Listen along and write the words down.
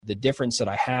The difference that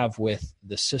I have with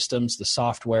the systems, the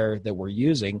software that we're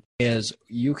using is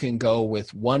you can go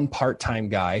with one part-time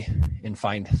guy and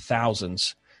find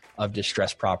thousands of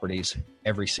distressed properties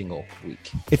every single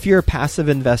week. If you're a passive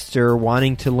investor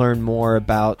wanting to learn more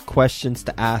about questions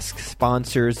to ask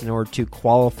sponsors in order to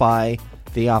qualify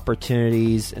the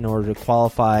opportunities, in order to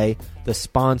qualify the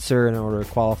sponsor, in order to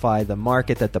qualify the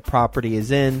market that the property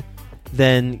is in,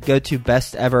 then go to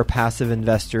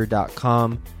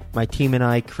besteverpassiveinvestor.com. My team and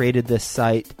I created this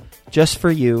site just for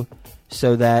you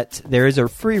so that there is a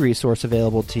free resource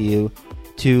available to you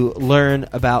to learn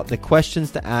about the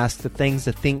questions to ask, the things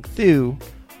to think through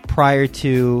prior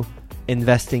to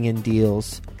investing in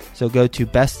deals. So go to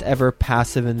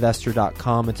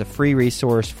besteverpassiveinvestor.com. It's a free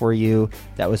resource for you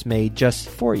that was made just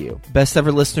for you. Best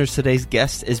Ever listeners, today's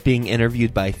guest is being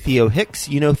interviewed by Theo Hicks.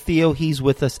 You know Theo, he's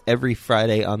with us every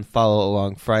Friday on Follow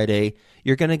Along Friday.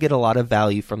 You're going to get a lot of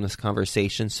value from this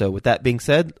conversation. So with that being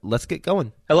said, let's get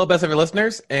going. Hello, Best Ever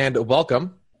listeners, and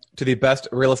welcome to the Best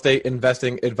Real Estate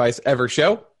Investing Advice Ever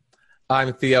show.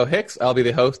 I'm Theo Hicks. I'll be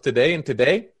the host today, and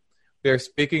today we are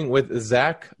speaking with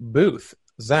Zach Booth.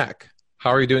 Zach, how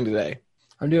are you doing today?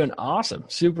 I'm doing awesome.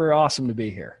 Super awesome to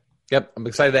be here. Yep, I'm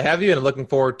excited to have you, and I'm looking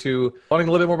forward to learning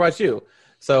a little bit more about you.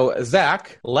 So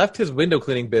Zach left his window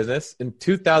cleaning business in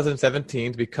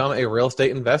 2017 to become a real estate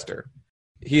investor.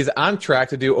 He's on track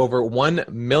to do over $1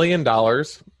 million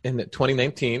in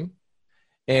 2019,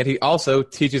 and he also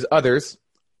teaches others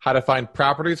how to find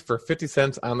properties for 50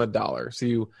 cents on the dollar. So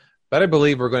you better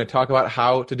believe we're going to talk about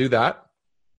how to do that.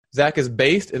 Zach is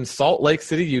based in Salt Lake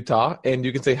City, Utah, and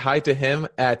you can say hi to him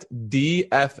at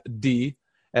DFD,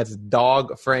 that's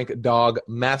Dog Frank Dog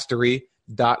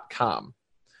Mastery.com.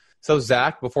 So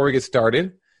Zach, before we get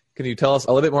started, can you tell us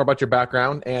a little bit more about your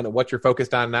background and what you're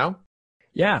focused on now?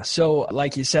 Yeah. So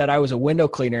like you said, I was a window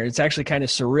cleaner. It's actually kind of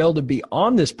surreal to be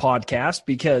on this podcast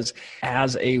because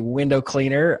as a window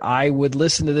cleaner, I would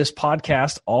listen to this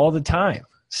podcast all the time.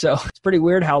 So it's pretty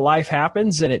weird how life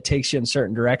happens and it takes you in a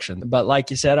certain direction. But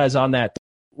like you said, I was on that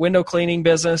window cleaning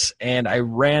business and I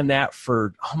ran that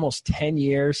for almost 10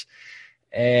 years.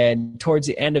 And towards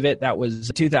the end of it, that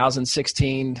was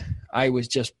 2016, I was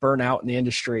just burnt out in the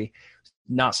industry.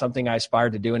 Not something I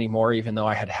aspired to do anymore, even though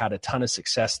I had had a ton of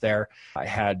success there. I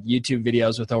had YouTube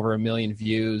videos with over 1 million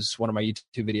views. One of my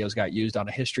YouTube videos got used on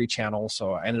a History Channel.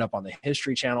 So I ended up on the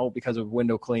History Channel because of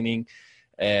window cleaning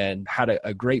and had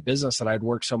a great business that I'd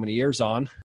worked so many years on.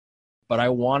 But I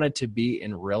wanted to be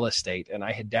in real estate and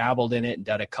I had dabbled in it and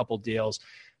done a couple deals,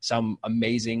 some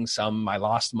amazing, some I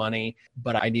lost money,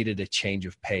 but I needed a change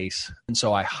of pace. And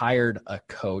so I hired a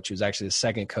coach. It was actually the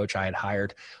second coach I had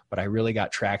hired, but I really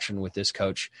got traction with this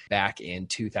coach back in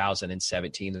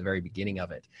 2017, the very beginning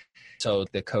of it. So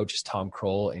the coach is Tom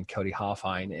Kroll and Cody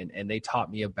Hoffine, and they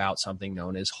taught me about something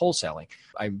known as wholesaling.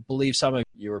 I believe some of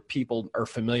your people are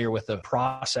familiar with the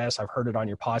process. I've heard it on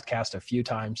your podcast a few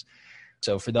times.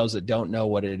 So for those that don't know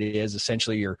what it is,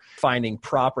 essentially you're finding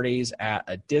properties at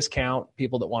a discount,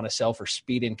 people that want to sell for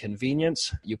speed and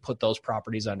convenience. You put those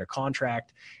properties under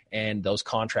contract and those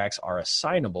contracts are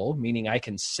assignable, meaning I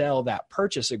can sell that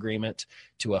purchase agreement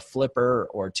to a flipper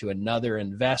or to another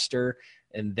investor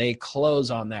and they close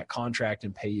on that contract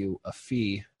and pay you a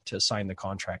fee to assign the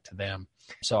contract to them.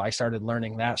 So I started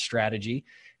learning that strategy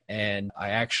and I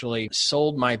actually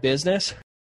sold my business.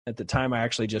 At the time, I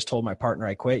actually just told my partner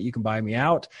I quit. You can buy me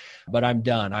out, but I'm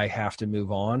done. I have to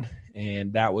move on.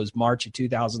 And that was March of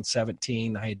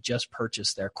 2017. I had just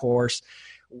purchased their course,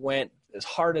 went as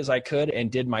hard as I could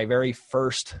and did my very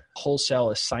first wholesale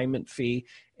assignment fee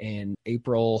in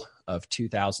April of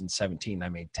 2017. I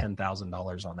made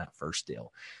 $10,000 on that first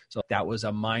deal. So that was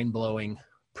a mind-blowing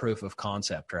proof of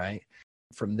concept, right?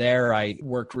 From there, I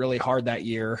worked really hard that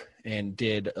year and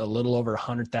did a little over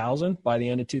 100,000 by the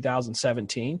end of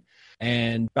 2017.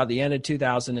 And by the end of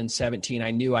 2017,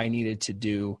 I knew I needed to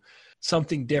do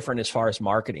something different as far as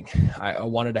marketing. I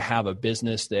wanted to have a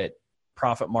business that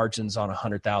profit margins on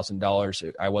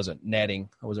 $100,000. I wasn't netting.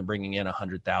 I wasn't bringing in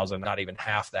 100,000, not even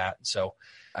half that. So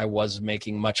I was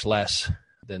making much less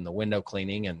than the window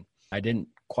cleaning. And I didn't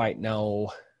quite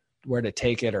know where to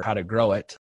take it or how to grow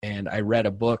it. And I read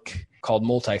a book called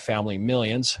Multifamily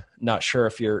Millions. Not sure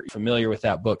if you're familiar with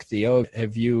that book, Theo.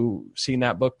 Have you seen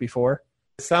that book before?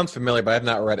 It sounds familiar, but I've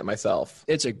not read it myself.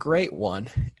 It's a great one.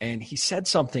 And he said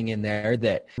something in there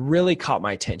that really caught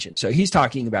my attention. So he's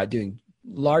talking about doing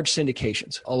large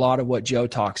syndications, a lot of what Joe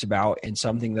talks about and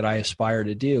something that I aspire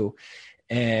to do.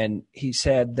 And he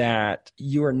said that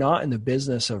you are not in the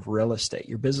business of real estate.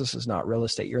 Your business is not real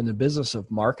estate. You're in the business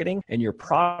of marketing and your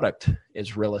product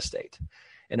is real estate.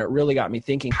 And it really got me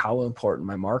thinking how important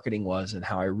my marketing was and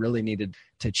how I really needed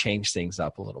to change things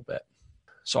up a little bit.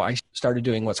 So I started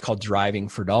doing what's called driving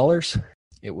for dollars.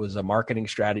 It was a marketing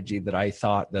strategy that I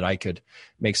thought that I could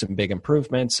make some big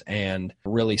improvements and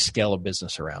really scale a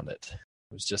business around it.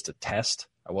 It was just a test.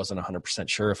 I wasn't 100%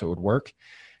 sure if it would work.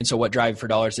 And so what Driving for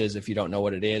Dollars is, if you don't know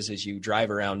what it is you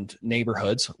drive around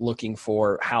neighborhoods looking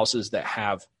for houses that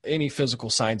have any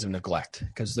physical signs of neglect,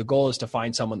 because the goal is to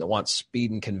find someone that wants speed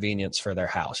and convenience for their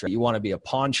house. Right? You want to be a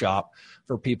pawn shop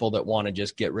for people that want to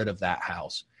just get rid of that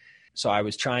house. So I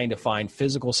was trying to find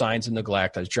physical signs of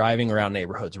neglect. I was driving around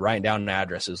neighborhoods, writing down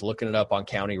addresses, looking it up on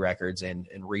county records, and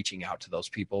reaching out to those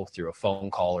people through a phone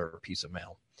call or a piece of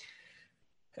mail.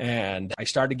 And I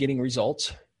started getting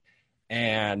results.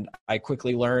 And I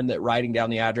quickly learned that writing down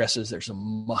the addresses, there's a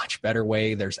much better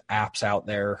way. There's apps out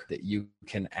there that you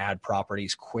can add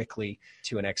properties quickly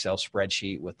to an Excel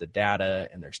spreadsheet with the data,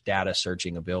 and there's data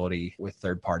searching ability with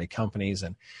third-party companies,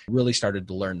 and really started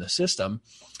to learn the system.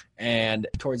 And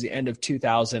towards the end of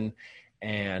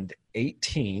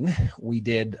 2018, we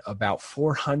did about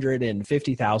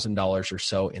 $450,000 or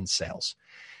so in sales.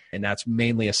 And that's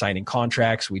mainly assigning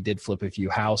contracts. We did flip a few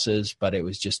houses, but it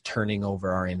was just turning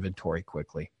over our inventory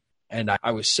quickly. And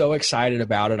I was so excited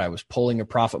about it. I was pulling a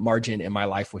profit margin and my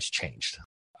life was changed.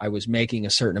 I was making a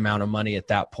certain amount of money at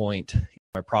that point.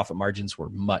 My profit margins were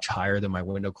much higher than my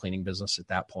window cleaning business at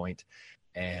that point.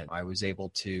 And I was able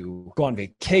to go on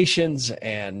vacations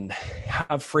and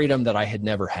have freedom that I had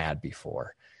never had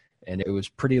before. And it was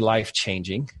pretty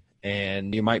life-changing.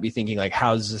 And you might be thinking, like,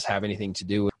 how does this have anything to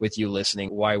do with you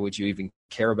listening? Why would you even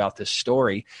care about this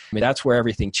story? I mean, that's where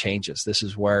everything changes. This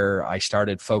is where I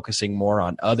started focusing more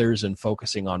on others and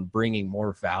focusing on bringing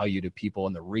more value to people,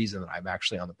 and the reason that I'm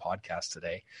actually on the podcast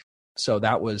today. So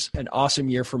that was an awesome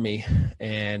year for me.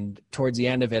 And towards the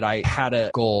end of it, I had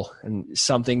a goal, and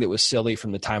something that was silly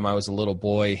from the time I was a little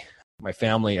boy. My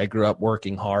family, I grew up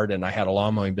working hard, and I had a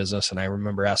lawn mowing business. And I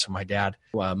remember asking my dad,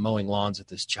 mowing lawns at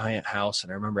this giant house.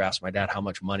 And I remember asking my dad how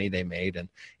much money they made and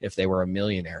if they were a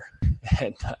millionaire.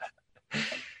 And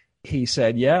he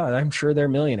said, yeah, I'm sure they're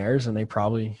millionaires and they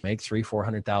probably make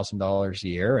 $300,000-$400,000 a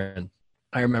year. And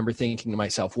I remember thinking to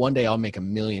myself, one day I'll make $1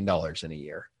 million in a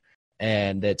year.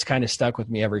 And it's kind of stuck with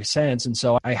me ever since. And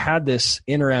so I had this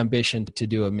inner ambition to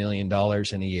do $1 million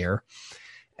in a year.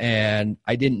 And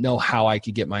I didn't know how I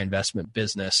could get my investment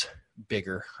business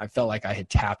bigger. I felt like I had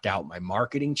tapped out my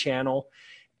marketing channel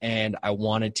and I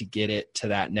wanted to get it to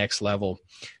that next level.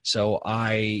 So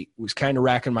I was kind of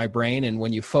racking my brain. And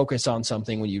when you focus on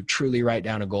something, when you truly write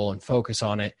down a goal and focus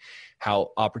on it,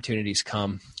 how opportunities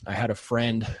come. I had a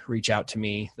friend reach out to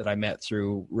me that I met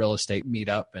through real estate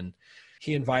meetup, and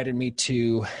he invited me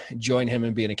to join him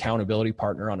and be an accountability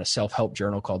partner on a self-help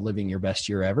journal called Living Your Best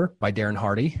Year Ever by Darren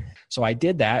Hardy. So I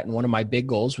did that. And one of my big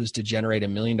goals was to generate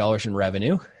 $1 million in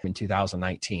revenue in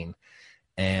 2019.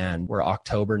 And we're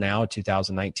October now,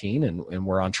 2019, and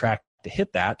we're on track to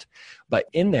hit that. But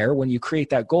in there, when you create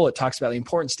that goal, it talks about the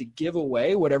importance to give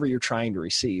away whatever you're trying to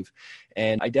receive.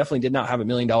 And I definitely did not have $1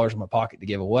 million in my pocket to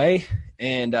give away.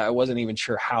 And I wasn't even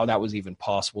sure how that was even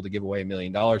possible to give away $1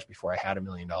 million before I had $1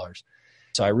 million.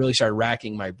 So I really started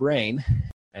racking my brain.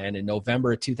 And in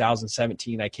November of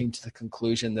 2017, I came to the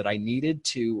conclusion that I needed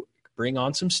to bring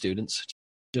on some students,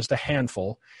 just a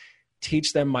handful,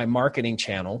 teach them my marketing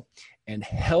channel, and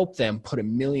help them put $1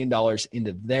 million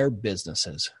into their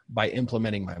businesses by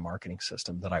implementing my marketing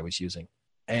system that I was using.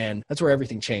 And that's where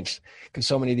everything changed, because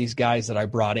so many of these guys that I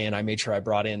brought in, I made sure I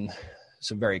brought in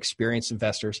some very experienced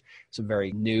investors, some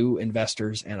very new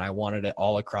investors, and I wanted it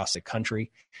all across the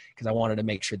country because I wanted to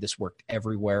make sure this worked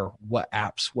everywhere. What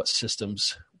apps, what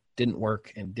systems didn't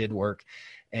work and did work.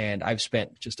 And I've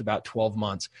spent just about 12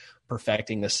 months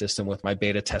perfecting the system with my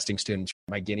beta testing students,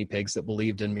 my guinea pigs that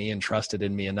believed in me and trusted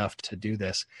in me enough to do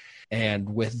this.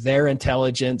 And with their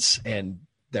intelligence and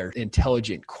their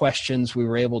intelligent questions, we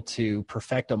were able to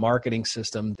perfect a marketing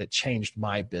system that changed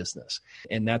my business.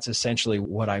 And that's essentially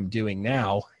what I'm doing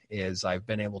now. Is I've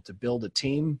been able to build a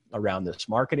team around this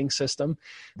marketing system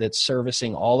that's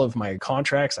servicing all of my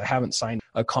contracts. I haven't signed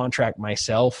a contract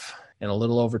myself in a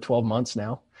little over 12 months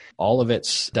now. All of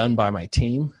it's done by my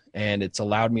team, and it's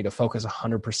allowed me to focus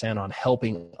 100% on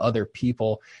helping other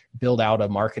people build out a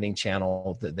marketing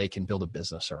channel that they can build a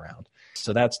business around.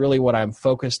 So that's really what I'm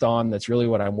focused on. That's really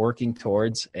what I'm working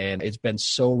towards. And it's been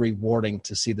so rewarding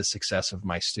to see the success of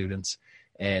my students.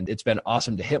 And it's been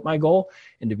awesome to hit my goal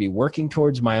and to be working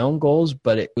towards my own goals.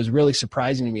 But it was really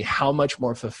surprising to me how much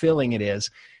more fulfilling it is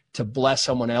to bless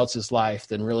someone else's life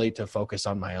than really to focus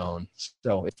on my own.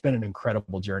 So it's been an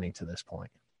incredible journey to this point.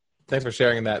 Thanks for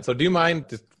sharing that. So do you mind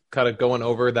just kind of going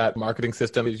over that marketing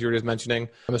system that you were just mentioning.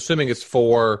 I'm assuming it's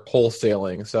for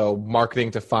wholesaling. So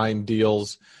marketing to find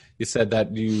deals. You said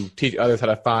that you teach others how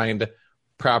to find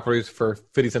properties for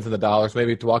 50 cents on the dollar. So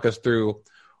maybe to walk us through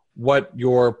what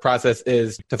your process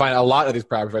is to find a lot of these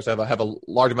properties. I have a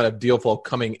large amount of deal flow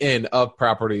coming in of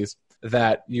properties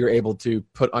that you're able to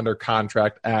put under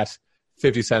contract at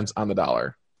 50 cents on the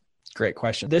dollar. Great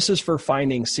question. This is for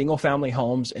finding single family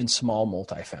homes and small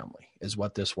multifamily is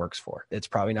what this works for. It's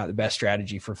probably not the best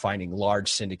strategy for finding large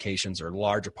syndications or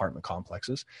large apartment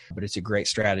complexes, but it's a great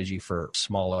strategy for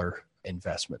smaller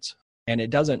investments. And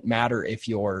it doesn't matter if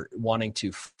you're wanting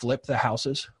to flip the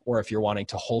houses or if you're wanting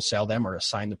to wholesale them or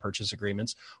assign the purchase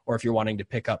agreements, or if you're wanting to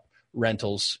pick up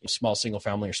rentals, small single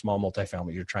family or small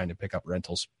multifamily, you're trying to pick up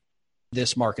rentals.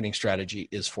 This marketing strategy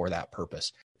is for that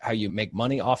purpose. How you make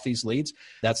money off these leads,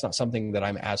 that's not something that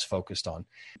I'm as focused on.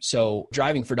 So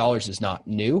driving for dollars is not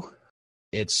new.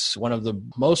 It's one of the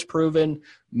most proven,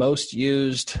 most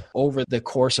used over the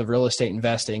course of real estate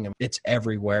investing. It's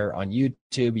everywhere on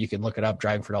YouTube. You can look it up.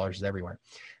 Driving for dollars is everywhere.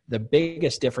 The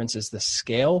biggest difference is the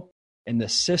scale and the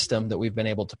system that we've been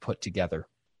able to put together.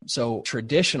 So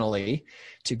traditionally,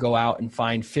 to go out and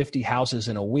find 50 houses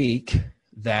in a week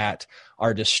that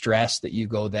are distressed that you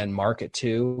go then market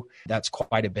to, that's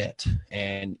quite a bit.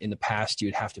 And in the past,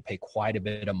 you'd have to pay quite a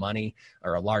bit of money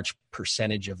or a large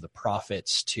percentage of the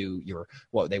profits to your,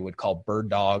 what they would call bird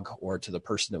dog, or to the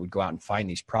person that would go out and find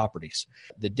these properties.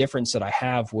 The difference that I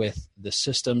have with the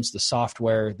systems, the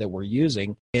software that we're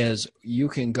using is you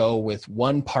can go with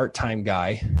one part-time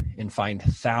guy and find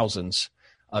thousands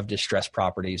of distressed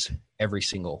properties every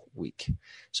single week.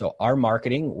 So our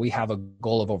marketing, we have a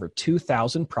goal of over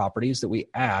 2,000 properties that we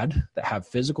add that have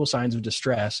physical signs of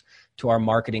distress to our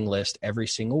marketing list every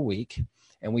single week.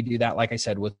 And we do that, like I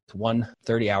said, with one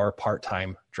 30-hour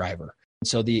part-time driver.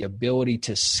 So the ability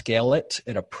to scale it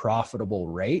at a profitable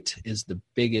rate is the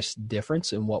biggest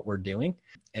difference in what we're doing.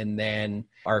 And then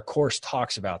our course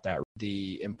talks about that,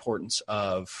 the importance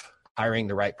of hiring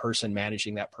the right person,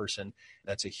 managing that person.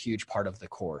 That's a huge part of the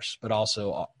course, but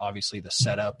also obviously the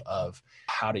setup of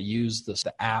how to use the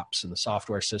apps and the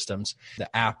software systems.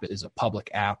 The app is a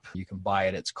public app. You can buy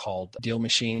it. It's called Deal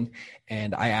Machine.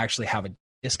 And I actually have a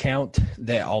discount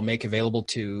that I'll make available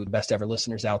to the best ever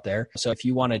listeners out there. So if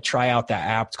you want to try out that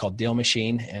app, it's called Deal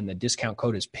Machine, and the discount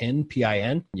code is PIN,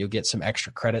 PIN. You'll get some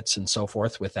extra credits and so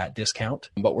forth with that discount.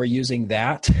 But we're using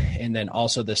that, and then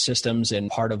also the systems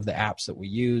and part of the apps that we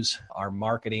use, our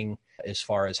marketing, as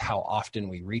far as how often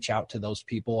we reach out to those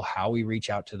people, how we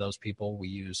reach out to those people. We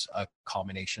use a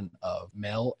combination of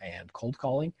mail and cold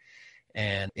calling.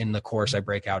 And in the course, I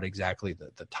break out exactly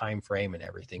the time frame and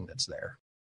everything that's there.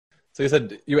 So you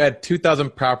said you add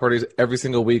 2,000 properties every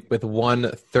single week with one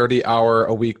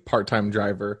 30-hour-a-week part-time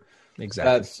driver.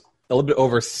 Exactly. That's a little bit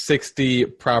over 60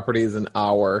 properties an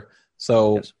hour.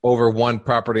 So yes. Over one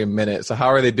property a minute. So how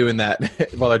are they doing that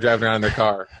while they're driving around in their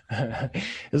car?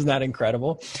 Isn't that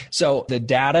incredible? So the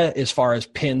data as far as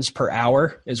pins per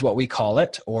hour is what we call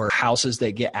it, or houses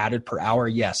that get added per hour.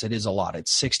 Yes, it is a lot.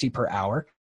 It's 60 per hour.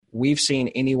 We've seen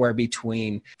anywhere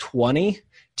between 20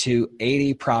 to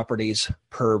 80 properties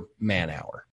per man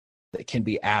hour that can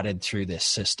be added through this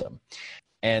system.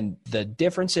 And the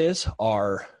differences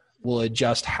are, we'll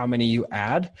adjust how many you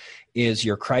add, is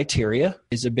your criteria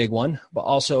is a big one, but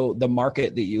also the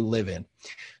market that you live in.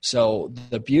 So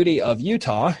the beauty of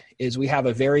Utah is we have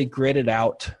a very gridded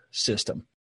out system.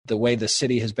 The way the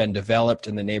city has been developed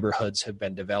and the neighborhoods have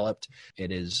been developed,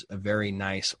 it is a very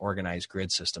nice organized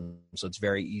grid system. So it's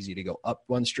very easy to go up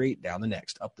one street, down the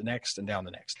next, up the next, and down the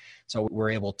next. So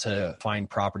we're able to find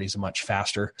properties much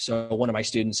faster. So one of my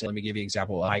students, let me give you an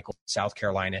example, Michael, South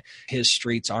Carolina, his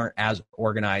streets aren't as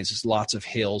organized, there's lots of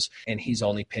hills, and he's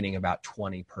only pinning about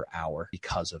 20 per hour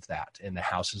because of that. And the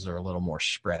houses are a little more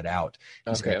spread out.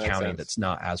 He's got a county that's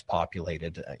not as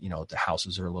populated. The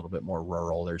houses are a little bit more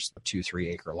rural. There's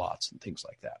 2-3 acre lots and things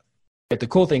like that. But the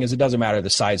cool thing is it doesn't matter the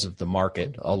size of the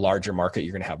market. A larger market,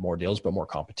 you're going to have more deals, but more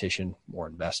competition, more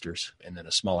investors. And then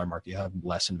a smaller market, you have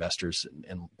less investors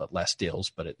but less deals,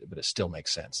 but it still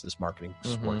makes sense. This marketing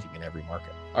is working in every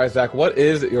market. All right, Zach, what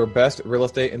is your best real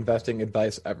estate investing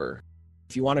advice ever?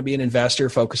 If you want to be an investor,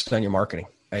 focus on your marketing.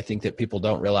 I think that people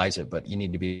don't realize it, but you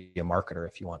need to be a marketer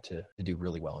if you want to do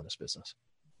really well in this business.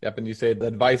 Yep, and you say the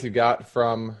advice you got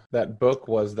from that book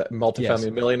was that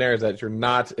Multifamily Millionaire is that you're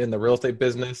not in the real estate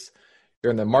business,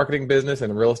 you're in the marketing business,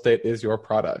 and real estate is your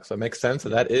product. So it makes sense. So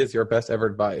that is your best ever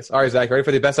advice. All right, Zach, ready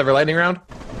for the best ever lightning round?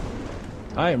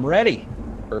 I am ready.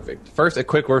 Perfect. First, a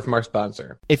quick word from our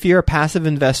sponsor. If you're a passive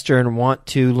investor and want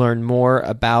to learn more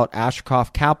about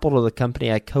Ashcroft Capital, the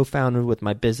company I co-founded with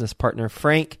my business partner,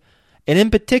 Frank, and in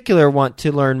particular want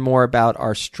to learn more about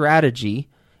our strategy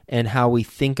and how we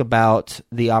think about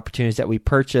the opportunities that we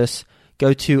purchase,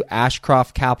 go to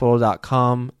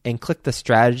ashcroftcapital.com and click the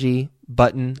strategy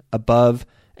button above,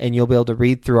 and you'll be able to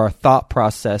read through our thought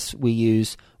process we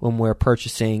use when we're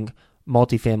purchasing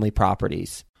multifamily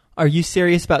properties. Are you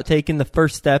serious about taking the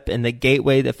first step in the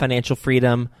gateway to financial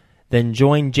freedom? Then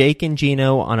join Jake and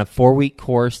Gino on a 4-week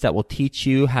course that will teach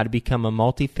you how to become a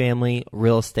multifamily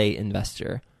real estate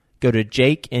investor. Go to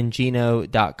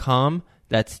jakeandgino.com.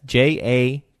 That's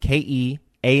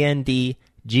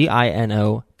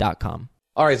JakeandGino.com.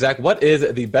 All right, Zach, what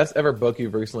is the best ever book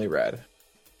you've recently read?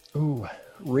 Ooh,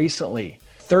 recently,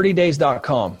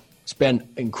 30days.com. It's been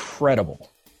incredible.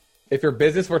 If your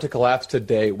business were to collapse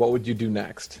today, what would you do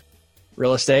next?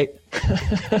 Real estate.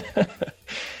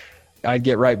 I'd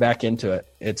get right back into it.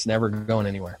 It's never going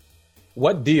anywhere.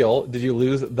 What deal did you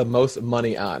lose the most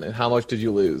money on, and how much did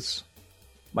you lose?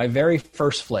 My very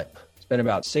first flip. It's been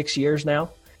about 6 years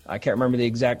now. I can't remember the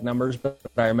exact numbers, but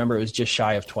I remember it was just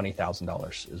shy of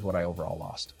 $20,000 is what I overall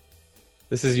lost.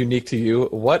 This is unique to you.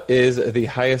 What is the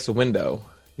highest window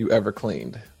you ever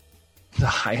cleaned? The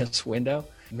highest window?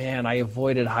 Man, I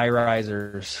avoided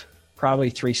high-risers. Probably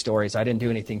 3 stories. I didn't do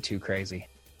anything too crazy.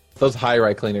 Those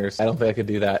high-rise cleaners, I don't think I could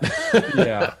do that.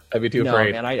 Yeah. I'd be too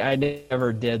afraid. No, man, I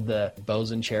never did the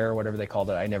Bosun chair or whatever they called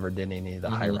it. I never did any of the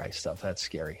high-rise stuff. That's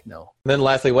scary. No. And then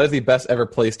lastly, what is the best ever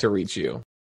place to reach you?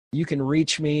 You can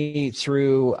reach me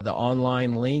through the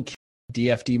online link,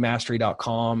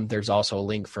 dfdmastery.com. There's also a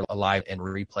link for a live and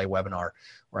replay webinar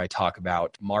where I talk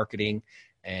about marketing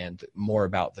and more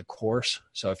about the course.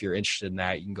 So if you're interested in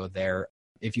that, you can go there.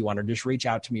 If you want to just reach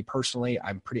out to me personally,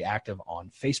 I'm pretty active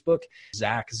on Facebook,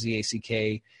 Zach,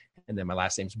 Z-A-C-K, and then my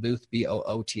last name's Booth,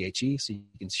 B-O-O-T-H-E. So you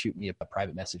can shoot me a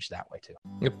private message that way too.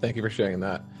 Yep, thank you for sharing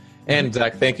that. And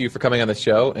Zach, thank you for coming on the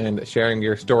show and sharing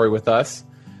your story with us.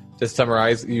 To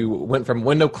summarize, you went from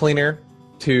window cleaner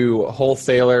to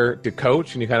wholesaler to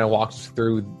coach, and you kind of walked us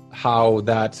through how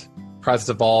that process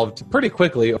evolved pretty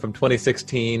quickly from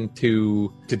 2016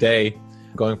 to today,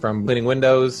 going from cleaning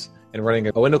windows and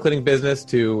running a window cleaning business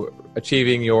to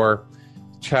achieving your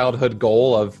childhood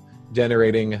goal of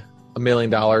generating $1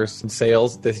 million in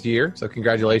sales this year. So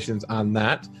congratulations on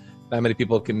that. Not many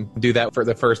people can do that for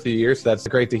the first few years, so that's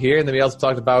great to hear. And then we also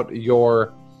talked about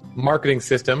your marketing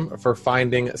system for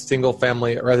finding single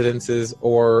family residences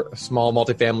or small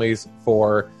multifamilies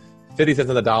for 50 cents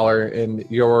on the dollar, and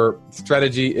your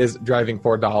strategy is driving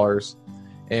 $4.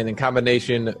 And in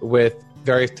combination with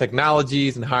various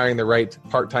technologies and hiring the right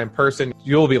part-time person,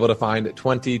 you'll be able to find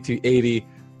 20 to 80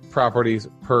 properties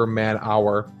per man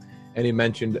hour. And he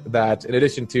mentioned that in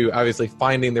addition to obviously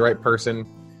finding the right person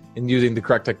and using the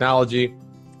correct technology,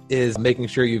 is making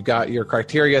sure you've got your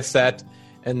criteria set,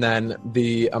 and then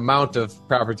the amount of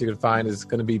properties you can find is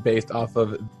going to be based off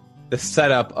of the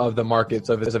setup of the market.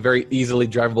 So if it's a very easily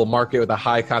drivable market with a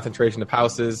high concentration of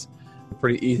houses,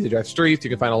 pretty easy to drive streets, you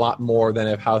can find a lot more than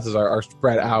if houses are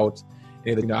spread out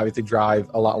and you obviously drive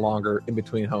a lot longer in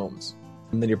between homes.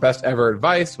 And then your best ever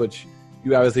advice, which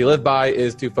you obviously live by,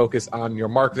 is to focus on your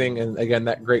marketing. And again,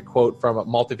 that great quote from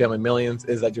Multifamily Millions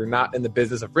is that you're not in the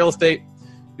business of real estate,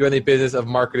 you're in the business of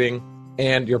marketing,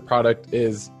 and your product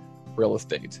is real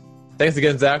estate. Thanks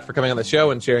again, Zach, for coming on the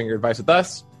show and sharing your advice with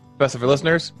us. Best of our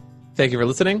listeners, thank you for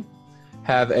listening.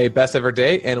 Have a best ever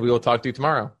day, and we will talk to you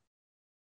tomorrow.